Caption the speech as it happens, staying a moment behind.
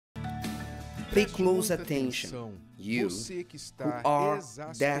Pay Preste close muita attention, atenção, you você que who está are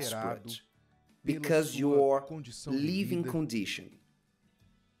exasperado desperate pela because sua your condição de living vida condition is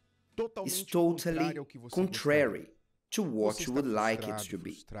totalmente totally contrária ao que você contrary to gostaria. what Você you está would like it frustrado, to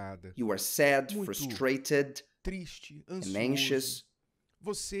be. frustrada, You are sad, muito frustrated, triste, and ansioso. anxious.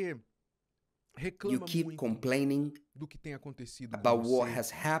 Você You reclama keep muito complaining do que tem acontecido com about what você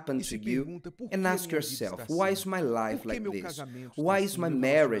has happened e se to you pergunta por que and a ask minha vida yourself, está why assim? is my life Por que like meu this? casamento está Why assim? is my Meu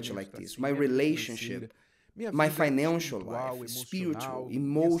marriage relacionamento like está this? assim? My Minha vida relationship, financeira, minha my vida financial espiritual, life, emocional, spiritual, minha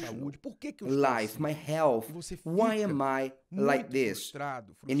emotional saúde. Por que que eu estou life, assim? my health. E você Why fica am I muito like this?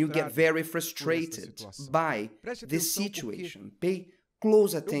 frustrado, And you get frustrada very por essa frustrated situação. by Preste this atenção porque situation. Pay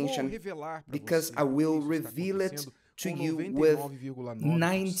close eu vou attention revelar para because você I will porque isso está reveal it acontecendo to com you with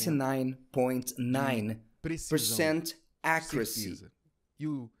 99,9% 99.9% de accuracy. certeza. E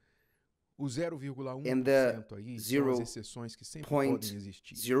o 0,1% And the aí são as exceções que sempre podem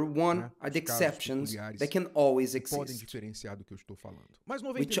existir. 0.01 né? are Os the casos exceptions peculiares that can always que podem exist, diferenciar do que eu estou falando. Mas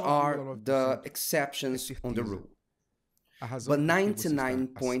which are the 99,9% exceptions é on the certeza. rule. A razão But por que você está assim.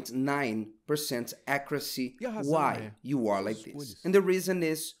 99.9% accuracy E a razão why é you are suas like this. escolhas. And the reason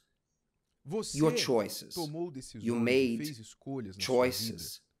is Você your choices. tomou decisões You e made fez escolhas na sua vida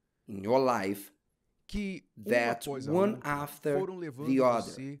choices in your life que uma that após a one outra after foram levando the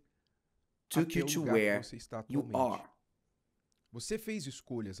other você took até you o to lugar where que você está you atualmente. are. Você fez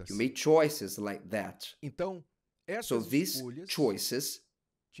escolhas You assim. made choices like that. Então, So essas these escolhas choices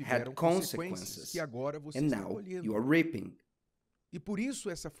tiveram had consequências consequences, que agora você and está now colhendo. you are reaping. E por isso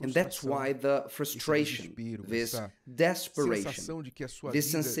essa And that's frustração, why the esse frustration, desespero, this essa desperation, sensação de que a sua this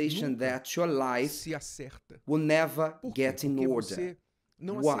vida sensation nunca that your life se acerta. will never Por quê? get in Porque order. você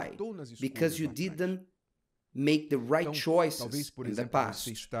não Why? acertou nas escolhas Because you lá atrás. didn't make the right Então, choices talvez, por in the exemplo, você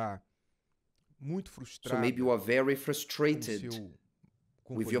past. está muito So frustrado maybe you are very com frustrated seu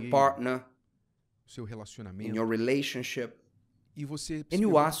with your companheiro, partner, seu in relacionamento, your relationship, e você se and you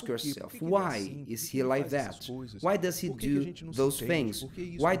pergunta ask por quê? yourself, Por que ele é why assim? Por is que he ele like faz essas that? coisas? Why does he Por que que a do gente não se those entende? things? Por que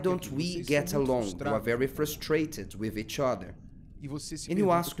isso? Why Por que don't aquilo? we Vocês get são muito along? You are frustrados very um com o outro. frustrated with each other. E você se And you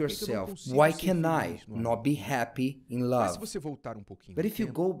pergunta, ask por que que eu não yourself, consigo why ser can I feliz no amor? not be happy in Mas se love? você voltar um pouquinho But no if you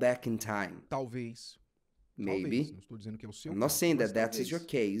tempo, go back in time, talvez, maybe, não estou dizendo que é o seu I'm not caso, saying mas that that is your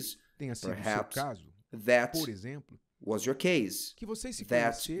talvez case, tenha sido o seu perhaps caso, that por exemplo, was your case, que vocês se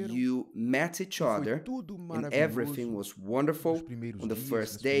that conheceram you met each e foi other tudo and everything maravilhoso was wonderful nos primeiros on the dias,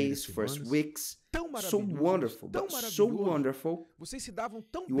 first nas primeiras days, first semanas. weeks, Tão so maravilhoso, wonderful, tão but so maravilhoso. wonderful. Vocês se davam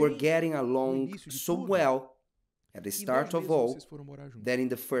tão You were bem getting no along início de so tudo, well at the e 2 start of meses all vocês foram morar juntos. that in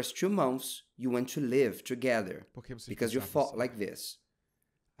the first 2 months you went to live together Porque vocês because you pensavam thought assim, like this.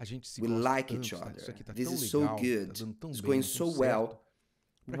 a gente se We gosta like tanto, each tá? other. Isso aqui tá This tão is so legal, good. tá dando tão It's bem, going tá so tão well. certo.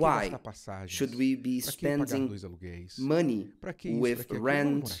 Pra que Why gastar passagens? should we be Pra que pagar spending 2 aluguéis? money Pra que isso, with pra que aquilo? Vamos morar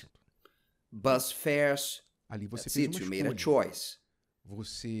rent, junto. bus fares? Ali você That's fez it. uma You made a escolha. choice.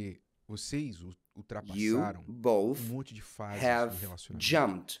 Vocês You ultrapassaram both monte de fases no have relacionamento.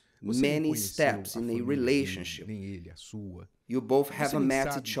 jumped Você não many conheceu steps a in a família relationship. dele, nem ele, a sua. You both Você haven't nem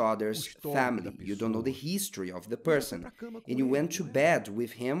met sabe each o other's histórico da family. You don't know the pessoa. history of the Você foi person. pra cama com And you ele, went to não é? bed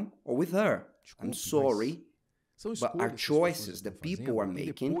with him or with her. I'm Desculpe, sorry. São but escolhas are que as choices pessoas that estão people fazendo, are e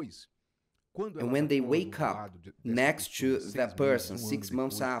making, depois, quando And elas when they acordam wake do up lado dessa next pessoa, to 6 that meses, person 1 ano 6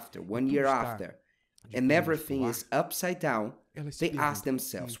 months depois, after, e 1 tudo year está after, de and pernas everything pro is ar, upside down, elas se they ask perguntam,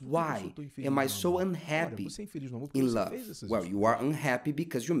 themselves, por que eu sou why tão infeliz am I no so amor? Ora, unhappy você é infeliz no amor porque in você love? fez essas Well, you are escolhas. unhappy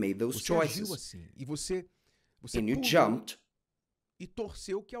because you made those Você agiu choices. assim, e você And you pulou jumped e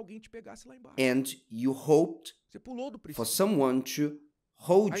torceu que alguém te pegasse lá embaixo. and you hoped Você pulou do for precipício. someone to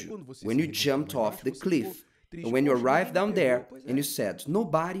hold Aí you quando você when se you arrebentou jumped lá off embaixo, the você ficou cliff. triste. And when you Poxa, ninguém arrived me down pegou. there Pois and é. you said,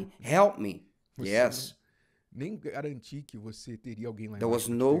 nobody help me. Você Yes, nem garantir que você teria alguém lá There was embaixo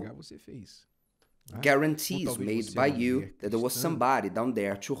pra te no pegar, você fez. Né? Ou guarantees talvez made você by era uma you mulher that there was cristã somebody down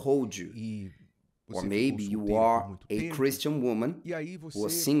there to hold you. e você Or ficou maybe you solteira por are muito a tempo, Christian woman e aí who was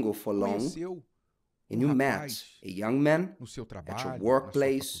você single for long conheceu and you met rapaz a young man no seu at trabalho, your na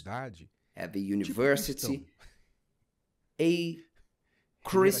workplace, sua faculdade, at the tipo university, cristão. a Ele era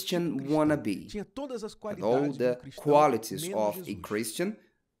Christian tipo cristão. wannabe, Tinha todas as with all qualidades de um the cristão, qualities menos of a Jesus. Christian,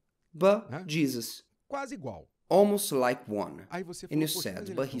 but Né? Jesus, Quase igual. almost like one. Aí você And falou, you poxa, mas said,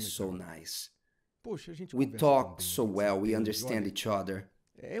 ele é but tão he's so legal. nice. Poxa, a gente We conversa talk tão bem, so a gente se well, we entende. understand Olha, each other.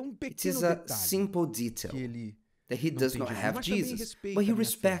 é um It pequeno is a detalhe simple que detail ele that he não does tem not Jesus, have mas também Jesus, respeita but he a minha fé.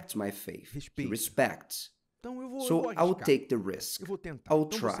 respects my faith. He Respeita. respects. Então eu vou So I will arriscar. take the risk. Eu vou tentar. I'll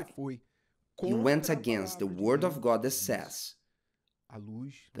Então você try. foi You went contra a against the palavra de word of Deus, God that diz, says, a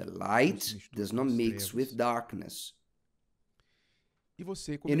luz the não se light mistura does com not as mix trevas. with darkness. E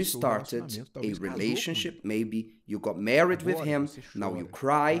você and you começou um started relacionamento, a talvez casou com relationship, ele. maybe you got married with Agora him, você now you chora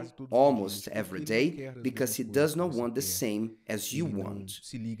cry quase todos os almost dias, every porque ele não day quer as because he mesmas does coisas que not você want the quer. same as you Ele não want.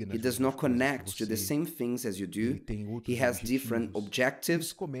 se liga He nas does mesmas not coisas que connect to the você. same things as you Ele do. tem He outros has different objetivos. objectives,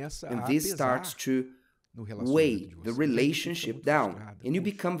 Isso começa and a this starts pesar to no relacionamento weigh de the vocês. Aí você fica relationship muito down, frustrada. and you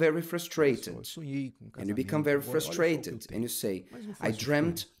Poxa, become very olha só, frustrated. eu sonhei com um And you become casamento, very agora olha só o que eu frustrated, and tenho. you say, Mas não foi I essa escolha.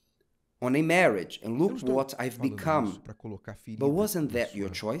 dreamt on a marriage, and Eu não look estou what I've falando become. isso para colocar But ferida wasn't na that your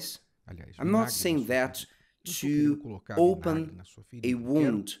sua, choice? aliás, I'm not vinagre na saying sua that ferida. Não estou querendo to colocar vinagre open na sua a ferida. Eu quero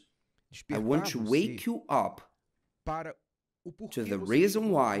wound. I despertar want to você wake you up para o to porquê the você reason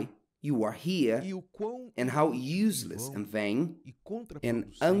chegou why aqui you are here e o quão and how inútil, useless em and vão vain e and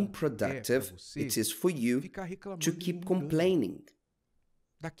contraproducente é para unproductive você it is for you ficar reclamando to e keep murmurando complaining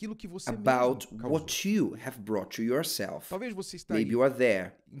daquilo que você about mesmo causou. what you have brought to yourself. Talvez você está Maybe aí you are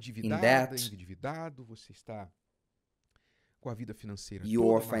there in endividada, that endividado, você está com a vida financeira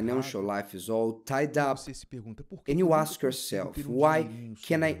your toda financial amarrada, life is all tied e up, você se pergunta, por que and que eu you nunca ask consigo yourself, ter why dinheirinho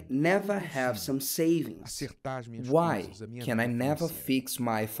can I sobrando? Por que eu never não have consigo some savings? acertar as minhas Why contas, a minha can I vida never financeira? fix my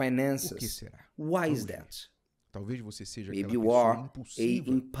Por que finances? será? Why is Vamos ver. that? Talvez você seja Maybe aquela you pessoa are a impulsiva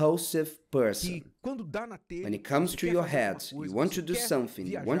impulsive person. que quando dá na telha, When it comes você to quer your fazer alguma head, coisa, you want você to do quer something,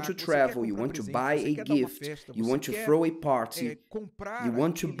 you want viajar, to você quer travel, you comprar want to presente, buy você a quer dar uma gift, festa, you você want to quer throw a party, comprar you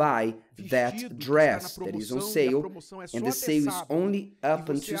want to aquele buy that vestido que está na dress that is on promoção e a sale, promoção é só and the até sale is sábado. only E up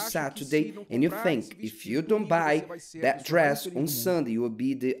você until acha que Saturday, se não and you comprar esse think if vestido you don't domingo, você buy vai ser a that pessoa mais dress infeliz on do mundo. Sunday, you will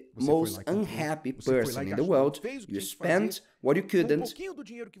be the Você foi lá most e comprou, unhappy você foi lá person e in the gastou, world. fez o que You tinha que fazer spent what you com um couldn't pouquinho do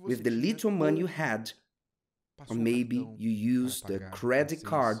dinheiro que você with the tinha, little money you ou had, or passou o maybe cartão you para used the pagar credit em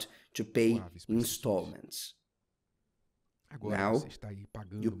card to pay suaves prestações. installments. Agora Now, você está aí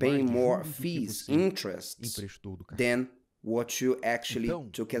pagando you're mais paying de more juros do que fees, você interests, emprestou do cartão. than what you actually Então,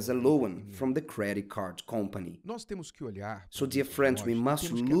 took as a meu amigo e loan minha from the amiga, credit card company. nós temos que olhar So, para dear dentro de friends, nós we e must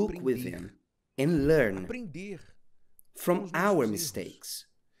temos que look aprender, within and learn aprender com from os our nossos erros. mistakes.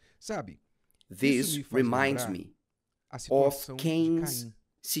 Sabe? Isso This me faz reminds lembrar me a of situação de Cain's Caim.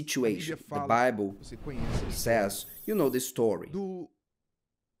 A situation. Bíblia The fala, Bible você conhece a história says, you know the story do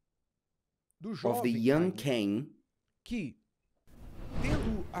of the jovem young Caim, Cain que,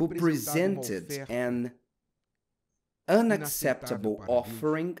 tendo who apresentado uma presented oferta, an inaceitável unacceptable para Deus,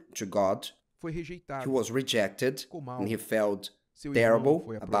 offering to God. foi He rejeitado, was rejected ficou mal. and he felt Seu irmão terrible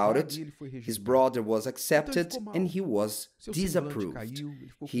foi about aprovado it. e ele foi His rejeitado. brother was Então ele accepted ficou mal. and he was Seu semblante disapproved. caiu, ele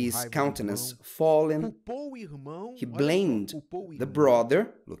ficou com His raiva do countenance irmão, fallen. culpou o irmão, He olha só, blamed culpou o the irmão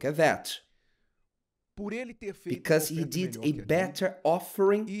brother. Look at that. por ele ter feito uma Because he oferta did melhor a que a dele, better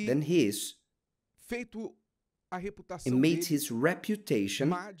offering E than his feito a reputação and made dele his reputation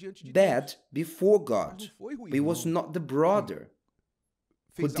má diante de bad Deus. before Mas God. não foi o But it was irmão not the brother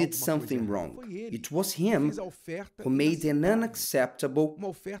who fez did alguma coisa something errada, wrong. foi ele It was que him fez a oferta who made an inaceitável. unacceptable Uma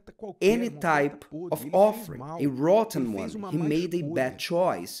oferta qualquer, any uma oferta type podre. of Ele fez offering, mal, a rotten ele fez one. uma He má made a escolha. bad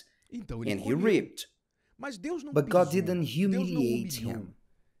choice Então ele and he colheu. reaped. Mas Deus não But God pisou, didn't Deus não humiliate humilhou. him.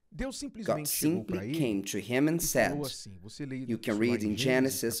 Deus God simplesmente chegou para simply ele came to him and e said, falou assim, você lê you can isso lá read em in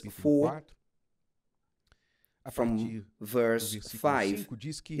Gênesis, Genesis capítulo 4, 4, a from partir do verse versículo 5, 5,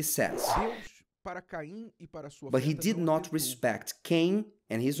 diz que it says, Deus, para Caim e para sua but he oferta, did não not atentou. respect Cain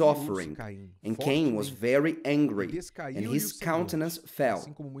and his Irou-se offering. Caim And Cain was fortemente, very e angry, and descaiu-lhe o his semblante, countenance fell,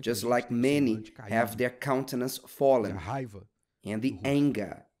 assim como muita just gente like tem o many semblante have caído, their countenance e a fallen, raiva and do the rosto.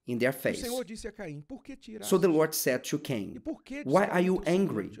 anger in their O face. Senhor disse a Caim, por que tiraste? So the Lord said to E Cain, por que why are descaiu you o teu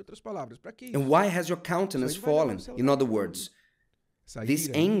semblante? angry? Em outras palavras, para que And isso? why has your countenance Isso aí vai levar fallen? você a In lugar other nenhum. words, Essa this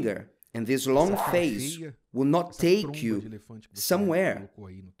ira aí, anger and this long essa cara face feia, will not essa take tromba de you elefante que você somewhere. colocou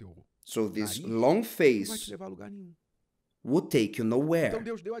aí no teu So this nariz, long não vai te face levar a lugar nenhum. would take you Então nowhere.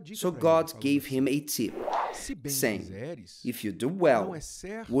 Deus deu a dica So para ele, God falando gave assim, him a tip, se bem saying, fizeres, if you do não well, é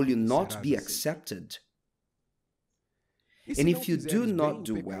certo will you que not serás be aceito. accepted? E se And não if you fizeres do bem, not o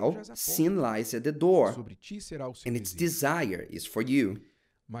do pecado well, jaz à sin porta. lies at the door, Sobre ti será o seu and its desejo, desire is for you,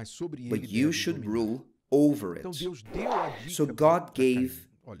 mas sobre but ele you deves should dominar. rule over Então it. Deus deu a dica So para God Caim. gave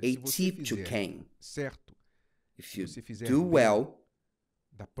Olha, a se você tip to fizer Cain. certo, If se you você fizer do bem, well,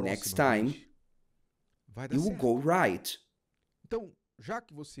 da next próxima time, vez, vai dar you will certo. go right. Então, já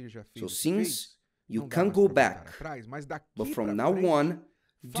que você já fez So o que since fez, you não dá can't mais go pra voltar back, atrás, mas daqui but from pra now frente, on,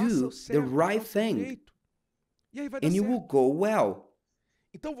 faça do o the certo, right faça o thing, direito. E aí vai dar and you certo. will go well.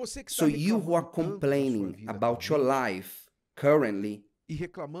 Então você que está So you who are reclamando tanto da sua complaining vida about your atualmente, life currently e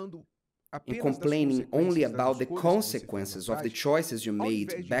reclamando and apenas das complaining only consequências das about the escolhas que você fez lá consequences of the atrás, choices you ao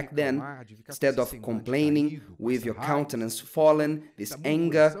made invés de back then, reclamar, de ficar com instead esse of semblante complaining caído, com with essa your raiva, countenance essa fallen, this essa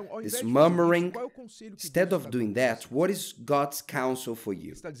anger, murmuração, ao this invés de fazer isso, murmuring, qual é o conselho que instead Deus of está doing dando para that, você? what is God's counsel for Ele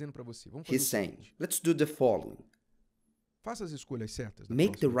you? está dizendo para você, vamos fazer He's o saying, seguinte, let's do the following. Faça as escolhas certas. da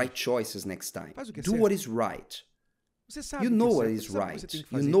Make the próxima right vez. choices next time. Faz o que é Do certo. what is right. Você sabe You o que é know certo, what você is sabe o que você right. tem que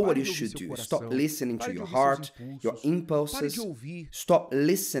You fazer. know Pare what you de ouvir should seu do. coração. Stop listening Pare to de your ouvir seus heart, impulsos. your Pare impulses. de ouvir Stop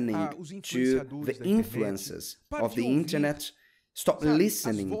listening os to influenciadores the da internet. influences Pare of de the ouvir, internet. Stop sabe, as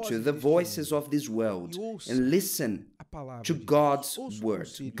listening to vozes the deste voices mundo. of this world E ouça and listen a palavra to de Deus. God's Ouça o word,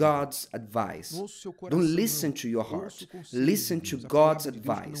 conselho de God's Deus. advice. Não ouça o seu coração, Don't listen não. to your Ouça o heart. conselho Listen de to Deus. A God's palavra de Deus que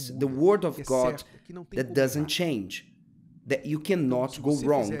não advice, muda, the word que of é God certa, que não tem that como doesn't errar. change, that you Então, cannot se go você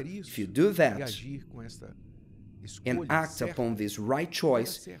wrong. fizer If isso you do e that agir com essa and escolha act certa, upon this right vai dar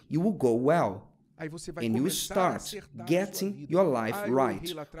choice, certo. you will go well. Aí você vai And you will começar a start acertar a sua getting vida. your life Eu errei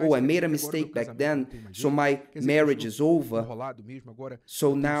right. lá atrás, Oh, I quer made dizer a que agora meu mistake back casamento then, não tem mais so jeito. my Quer dizer que eu marriage estou is over, enrolado mesmo, agora so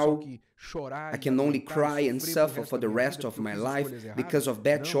eu tenho só now que chorar I e can only lamentar e cry and sofrer pro suffer resto for da the minha rest vida of porque eu my fiz life escolhas erradas. because of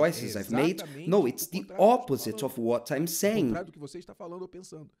bad Não, é choices I've made. exatamente No, o it's the contrário do que eu estou opposite falando. of what I'm O saying. contrário do que você está falando ou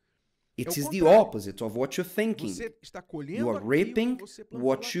pensando. It É o is the contrário. opposite of what you're thinking. Você está You colhendo are aquilo reaping que você plantou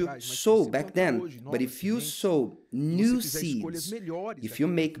lá what you atrás, mas se sowed você back plantar then. hoje But novas if you sementes, sow se new você fizer escolhas seeds, melhores if you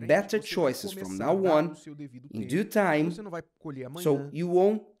daqui pra make frente, better você choices vai from começar now a dar on, no seu devido in tempo. due time, Você não vai colher amanhã, so you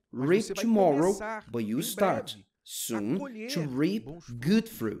won't mas reap você vai tomorrow, começar but you em start breve a soon colher to reap bons good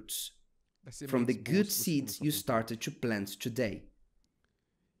frutos fruits das from the sementes boas good que você seeds começou a you plantar. started to plant today.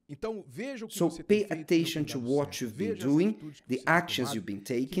 Então, veja o que So você pay tem feito que não attention tem to dado what certo. you've been Veja as doing, atitudes que the você tem actions tomado you've been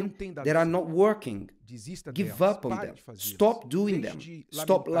que não taking têm dado that are certo. not working. Desista Give delas. up on Pare them. de fazê-las. Stop doing Deixe them. de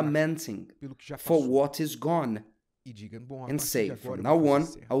Stop lamentar lamenting pelo que já for passou. what is gone E diga, bom, a and partir de say, agora from eu now vou on,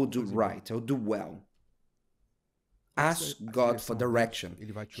 fazer certo, I will vou do fazer bem. right, I will do well. Peça Ask a God direção for a Deus, direction.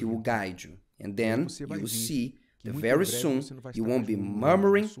 Ele vai te He will orientar. guide you. And E aí then você you vai will ver see que that muito very em breve soon você não vai you estar won't mais be murmurando,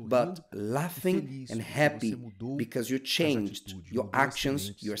 murmuring, sorrindo but e laughing feliz, and porque happy você mudou because you as changed atitudes, your mudou as actions,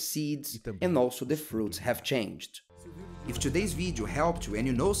 sementes your seeds, e também and also the os frutos fruits have changed. If today's video helped you and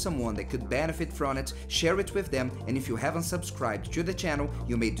you know someone that could benefit from it, share it with them, and if you haven't subscribed to the channel,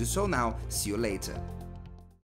 you may do so now. See you later.